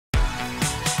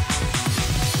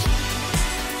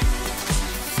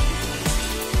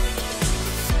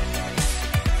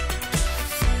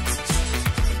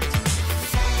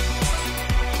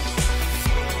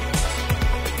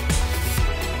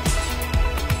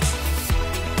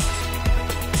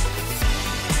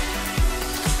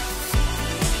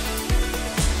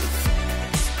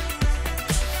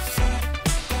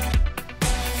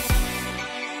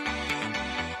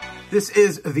This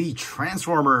is the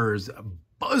Transformers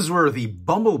Buzzworthy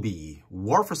Bumblebee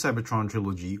War for Cybertron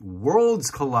Trilogy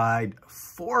Worlds Collide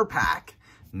 4-pack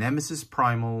Nemesis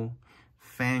Primal,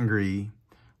 Fangry,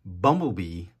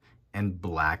 Bumblebee, and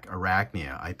Black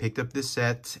Arachnia. I picked up this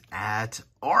set at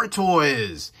Our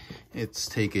Toys. Let's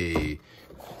take a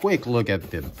quick look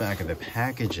at the back of the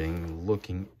packaging,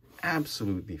 looking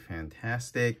absolutely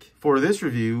fantastic. For this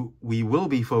review, we will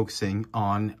be focusing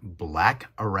on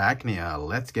Black Arachnia.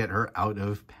 Let's get her out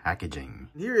of packaging.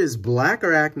 Here is Black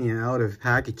Arachnia out of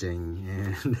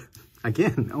packaging, and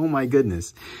again, oh my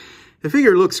goodness, the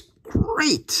figure looks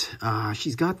great.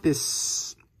 She's got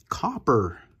this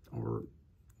copper or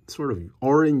sort of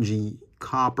orangey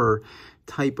copper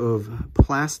type of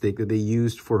plastic that they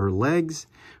used for her legs,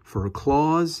 for her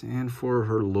claws, and for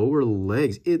her lower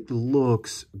legs. It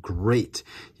looks great.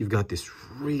 You've got this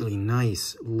really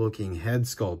nice looking head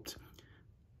sculpt.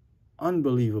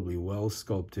 Unbelievably well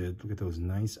sculpted. Look at those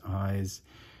nice eyes.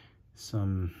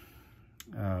 Some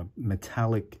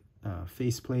metallic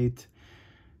faceplate.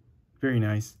 Very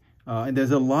nice. And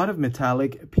there's a lot of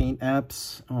metallic paint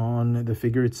apps on the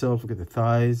figure itself. Look at the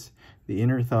thighs, the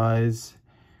inner thighs,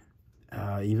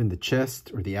 even the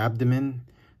chest or the abdomen.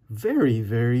 Very,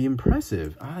 very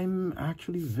impressive. I'm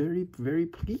actually very, very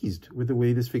pleased with the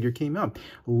way this figure came out.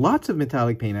 Lots of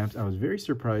metallic paint apps. I was very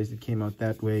surprised it came out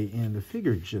that way, and the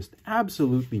figure just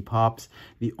absolutely pops.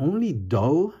 The only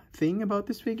dull thing about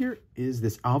this figure is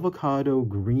this avocado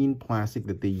green plastic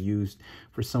that they used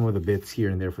for some of the bits here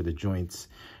and there for the joints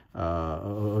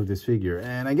of this figure.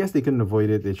 And I guess they couldn't avoid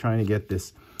it. They're trying to get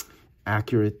this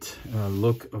accurate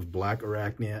look of Black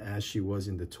Arachnia as she was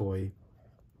in the toy.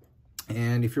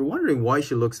 And if you're wondering why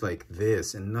she looks like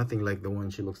this and nothing like the one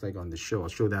she looks like on the show, I'll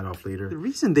show that off later. The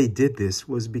reason they did this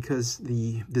was because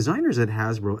the designers at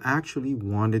Hasbro actually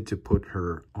wanted to put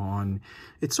her on,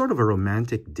 it's sort of a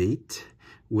romantic date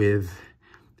with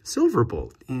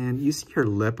Silverbolt. And you see her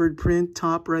leopard print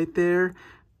top right there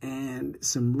and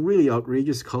some really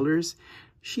outrageous colors.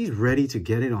 She's ready to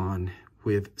get it on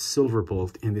with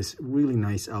Silverbolt in this really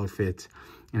nice outfit.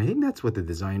 And I think that's what the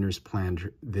designers planned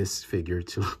this figure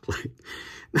to look like.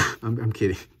 I'm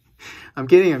kidding. I'm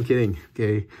kidding.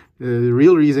 Okay. The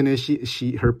real reason is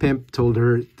her pimp told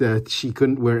her that she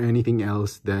couldn't wear anything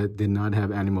else that did not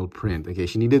have animal print. Okay.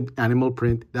 She needed animal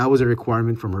print. That was a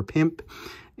requirement from her pimp.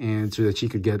 And so that she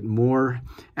could get more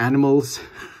animals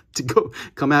to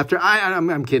come after.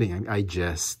 I'm kidding. I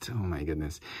jest. Oh my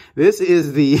goodness. This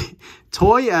is the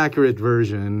toy accurate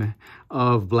version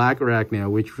of Black Arachnia,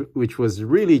 which was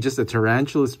really just a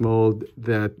tarantulas mold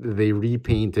that they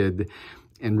repainted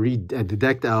and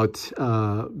decked out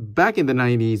back in the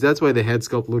 90s. That's why the head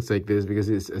sculpt looks like this, because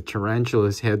it's a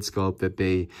tarantulas head sculpt that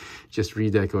they just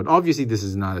redecorated. Obviously, this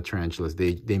is not a tarantulas.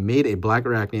 They made a Black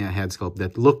Arachnia head sculpt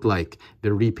that looked like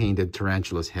the repainted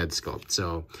tarantulas head sculpt.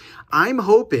 So I'm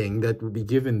hoping that we'll be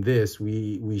given this,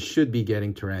 we should be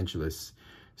getting tarantulas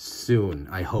soon,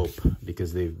 I hope,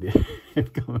 because they've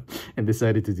gone and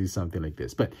decided to do something like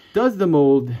this. But does the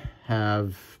mold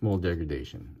have mold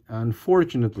degradation?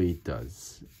 Unfortunately, it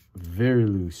does. Very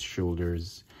loose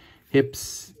shoulders.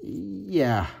 Hips,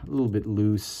 yeah, a little bit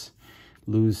loose.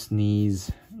 Loose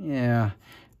knees, yeah.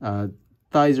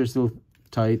 Thighs are still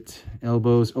tight.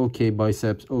 Elbows, okay.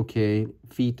 Biceps, okay.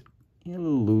 Feet, yeah, a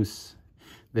little loose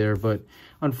there. But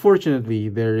unfortunately,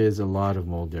 there is a lot of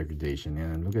mold degradation.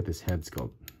 And look at this head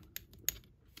sculpt.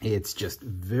 It's just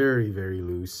very, very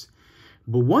loose.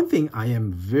 But one thing I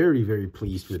am very, very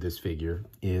pleased with this figure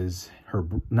is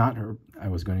I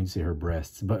was going to say her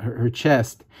breasts, but her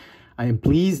chest. I am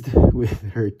pleased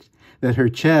with that her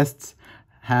chests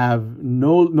have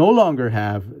no longer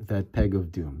have that peg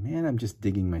of doom. Man, I'm just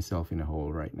digging myself in a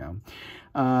hole right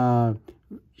now.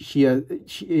 She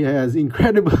has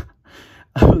incredible,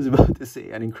 I was about to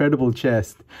say an incredible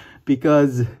chest,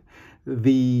 because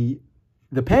the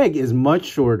peg is much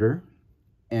shorter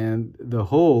and the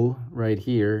hole right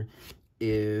here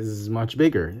is much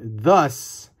bigger.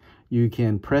 Thus, you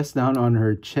can press down on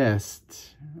her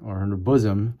chest or her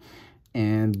bosom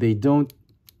and they don't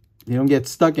get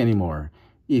stuck anymore.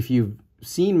 If you've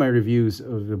seen my reviews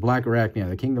of the Black Arachnia,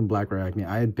 the Kingdom Black Arachnia,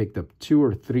 I had picked up 2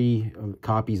 or 3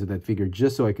 copies of that figure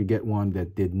just so I could get one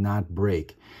that did not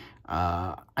break.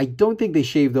 I don't think they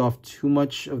shaved off too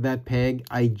much of that peg.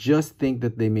 I just think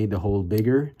that they made the hole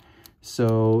bigger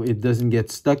so it doesn't get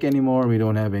stuck anymore. We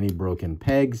don't have any broken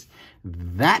pegs.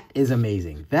 That is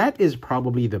amazing. That is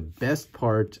probably the best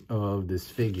part of this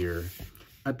figure,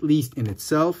 at least in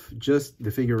itself, just the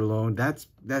figure alone. That's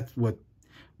what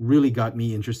really got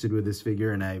me interested with this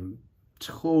figure, and I'm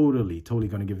totally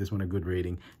going to give this one a good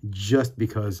rating just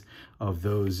because of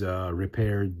those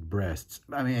repaired breasts.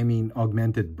 I mean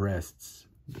augmented breasts,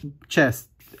 chest,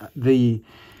 the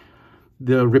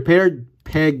repaired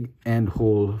peg and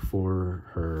hole for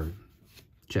her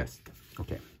chest.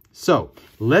 Okay, so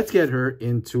let's get her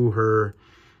into her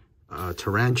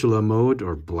tarantula mode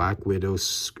or Black Widow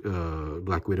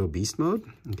beast mode.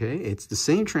 Okay, it's the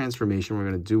same transformation. We're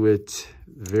going to do it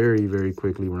very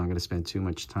quickly. We're not going to spend too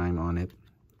much time on it.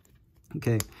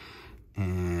 Okay,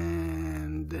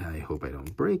 and I hope I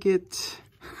don't break it.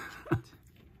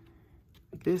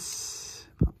 Like this,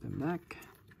 pop them back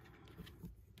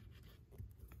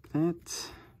like that,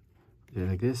 do it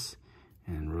like this,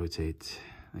 and rotate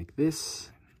like this.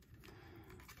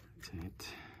 Rotate.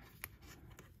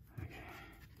 Okay,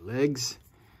 legs,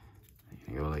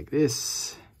 I'm gonna go like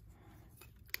this,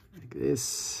 okay,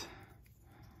 this,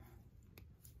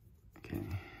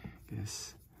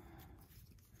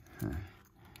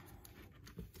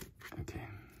 okay.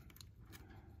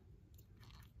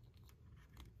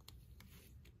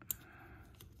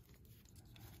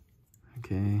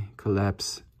 Okay,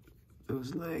 collapse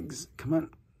those legs. Come on.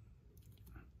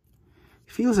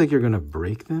 Feels like you're gonna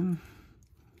break them.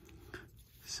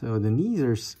 So the knees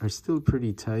are still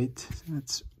pretty tight.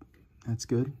 So that's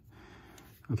good.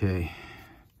 Okay.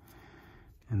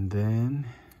 And then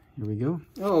here we go.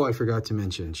 Oh, I forgot to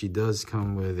mention, she does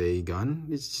come with a gun.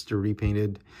 It's just a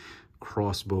repainted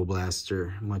crossbow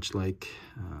blaster, much like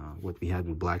what we had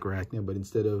with Black Arachnia, but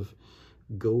instead of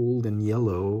gold and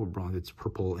yellow or bronze, it's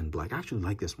purple and black. I actually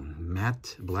like this one,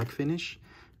 matte black finish.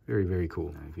 Very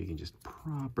cool. Now, if you can just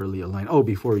properly align. Oh,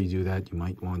 before you do that, you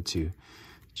might want to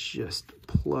just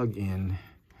plug in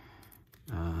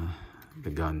the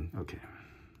gun. Okay,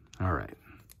 all right,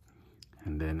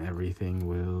 and then everything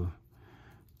will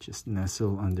just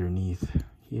nestle underneath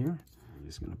here. I'm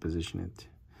just going to position it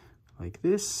like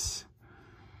this.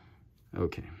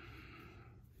 Okay,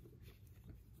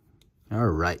 all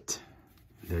right,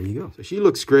 there you go. So she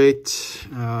looks great.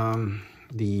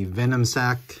 The Venom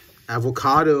Sac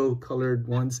avocado colored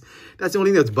ones, that's the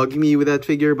only thing that's bugging me with that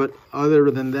figure, but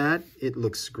other than that, it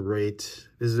looks great.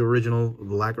 This is the original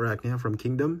Black Arachnia from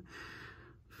Kingdom.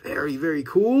 Very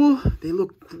cool. They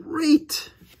look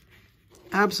great,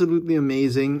 absolutely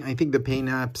amazing. I think the paint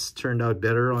apps turned out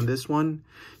better on this one.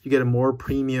 You get a more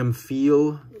premium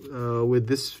feel with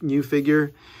this new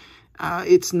figure.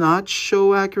 It's not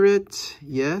show accurate,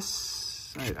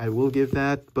 yes, I will give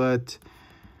that, but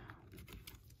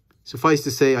suffice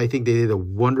to say, I think they did a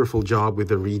wonderful job with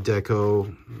the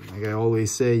redeco. Like I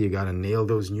always say, you got to nail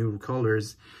those new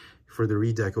colors for the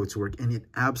redeco to work, and it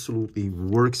absolutely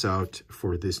works out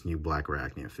for this new Black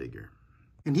Arachnia figure.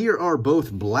 And here are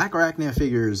both Black Arachnia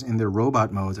figures in their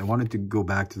robot modes. I wanted to go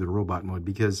back to the robot mode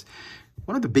because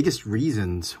one of the biggest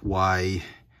reasons why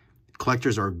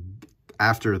collectors are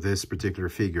after this particular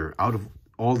figure, out of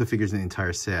all the figures in the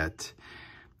entire set,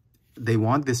 they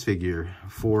want this figure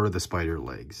for the spider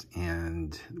legs,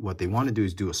 and what they want to do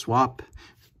is do a swap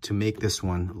to make this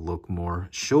one look more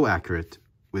show accurate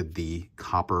with the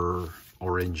copper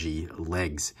orangey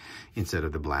legs instead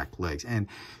of the black legs. And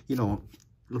you know,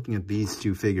 looking at these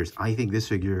two figures, I think this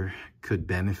figure could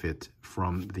benefit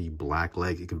from the black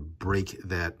legs. It could break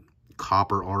that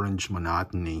copper orange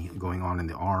monotony going on in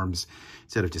the arms.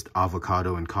 Instead of just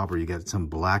avocado and copper, you get some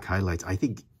black highlights. I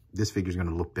think this figure is going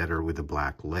to look better with the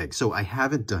black leg. So I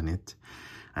haven't done it.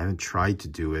 I haven't tried to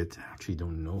do it. I actually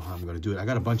don't know how I'm going to do it. I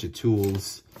got a bunch of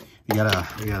tools. We got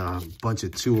a bunch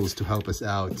of tools to help us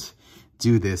out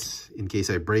do this in case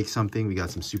I break something. We got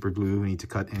some super glue. We need to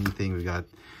cut anything. We got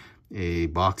a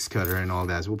box cutter and all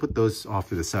that. So we'll put those off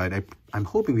to the side. I'm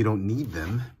hoping we don't need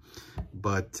them,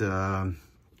 but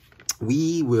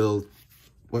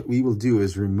what we will do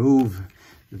is remove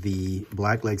the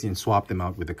black legs and swap them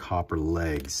out with the copper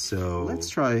legs. So let's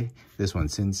try this one,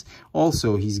 since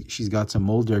also she's got some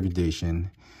mold degradation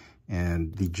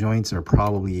and the joints are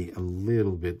probably a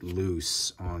little bit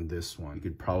loose on this one. You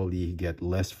could probably get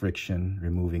less friction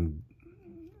removing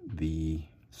the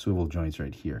swivel joints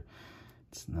right here.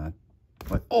 It's not,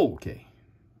 but oh, okay,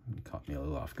 it caught me a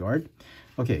little off guard.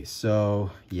 Okay,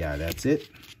 so yeah, that's it.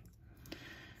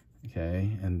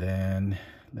 Okay, and then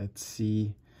let's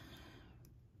see.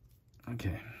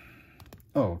 Okay.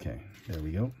 Oh, okay. There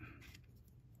we go.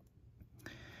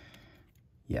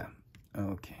 Yeah.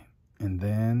 Okay. And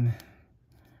then,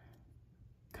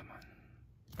 come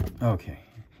on. Okay.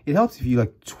 It helps if you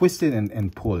like twist it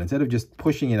and pull. Instead of just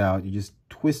pushing it out, you just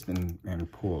twist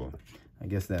and pull. I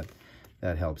guess that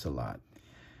helps a lot.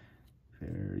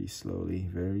 Very slowly,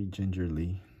 very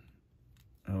gingerly.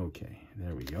 Okay.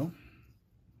 There we go.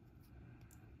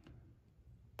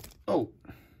 Oh,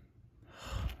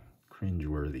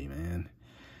 cringeworthy, man.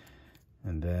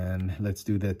 And then let's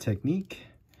do that technique.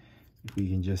 If we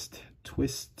can just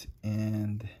twist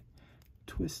and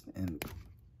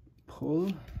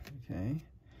pull. Okay.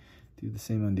 Do the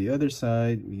same on the other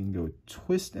side. We can go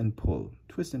twist and pull.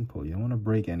 Twist and pull. You don't want to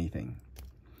break anything.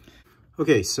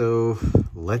 Okay, so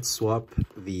let's swap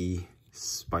the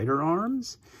spider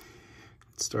arms.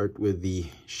 Let's start with the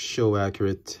show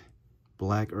accurate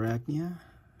black Arachnia.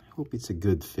 I hope it's a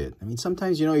good fit. I mean,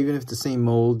 sometimes, you know, even if it's the same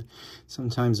mold,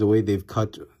 sometimes the way they've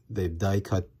die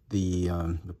cut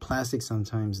the plastic,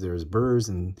 sometimes there's burrs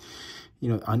and, you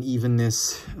know,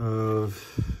 unevenness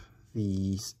of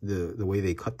the way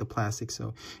they cut the plastic, so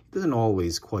it doesn't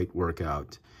always quite work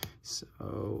out. So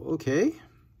okay,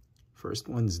 first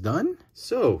one's done.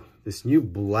 So this new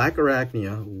black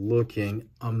Arachnia looking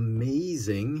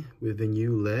amazing with the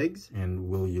new legs. And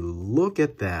will you look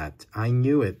at that? I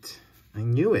knew it.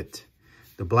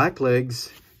 The black legs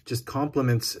just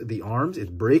complements the arms.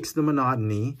 It breaks the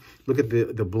monotony. Look at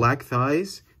the black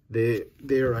thighs.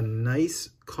 They're a nice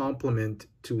complement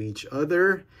to each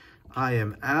other. I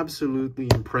am absolutely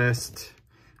impressed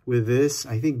with this.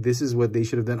 I think this is what they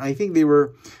should have done. I think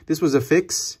this was a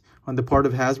fix on the part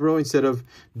of Hasbro. Instead of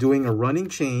doing a running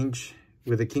change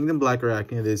with the Kingdom Black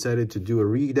Arachnia, they decided to do a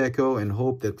redeco and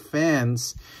hope that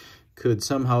fans could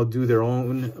somehow do their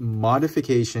own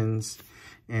modifications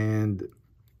and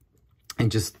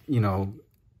just, you know,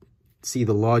 see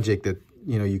the logic that,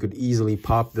 you know, you could easily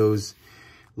pop those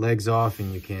legs off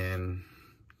and you can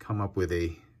come up with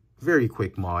a very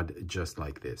quick mod just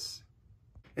like this.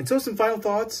 And so some final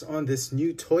thoughts on this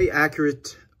new toy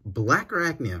accurate black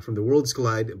Arachnia from the Worlds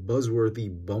Collide Buzzworthy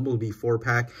Bumblebee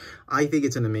 4-pack. I think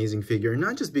it's an amazing figure,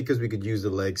 not just because we could use the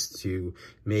legs to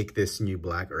make this new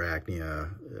black Arachnia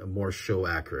more show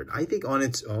accurate. I think on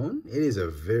its own, it is a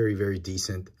very, very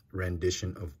decent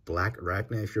rendition of black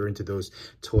Arachnia. If you're into those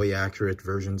toy accurate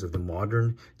versions of the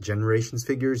modern generations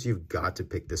figures, you've got to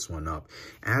pick this one up.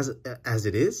 As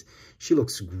it is, she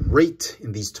looks great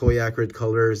in these toy accurate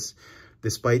colors.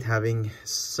 Despite having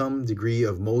some degree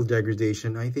of mold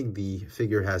degradation, I think the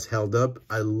figure has held up.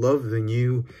 I love the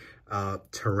new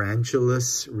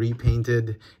tarantulas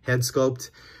repainted head sculpt.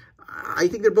 I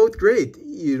think they're both great.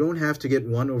 You don't have to get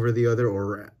one over the other,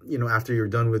 or, you know, after you're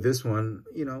done with this one,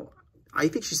 you know, I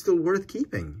think she's still worth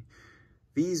keeping.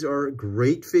 These are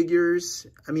great figures.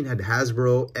 I mean, had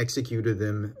Hasbro executed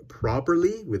them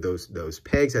properly with those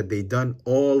pegs, had they done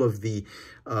all of the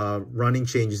running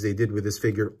changes they did with this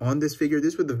figure on this figure,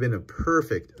 this would have been a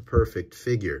perfect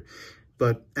figure.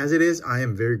 But as it is, I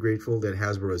am very grateful that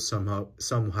Hasbro has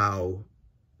somehow,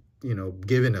 you know,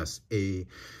 given us a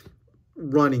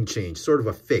running change, sort of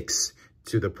a fix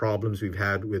to the problems we've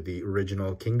had with the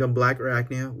original Kingdom Black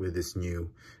Arachnia with this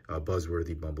new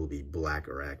Buzzworthy Bumblebee Black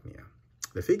Arachnia.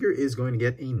 The figure is going to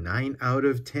get a 9 out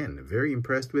of 10. Very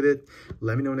impressed with it.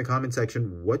 Let me know in the comment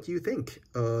section, what do you think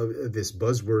of this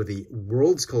Buzzworthy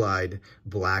Worlds Collide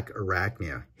Black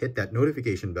Arachnia? Hit that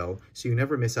notification bell so you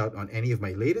never miss out on any of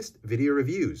my latest video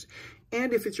reviews.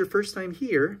 And if it's your first time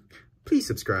here, please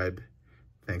subscribe.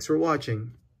 Thanks for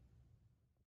watching.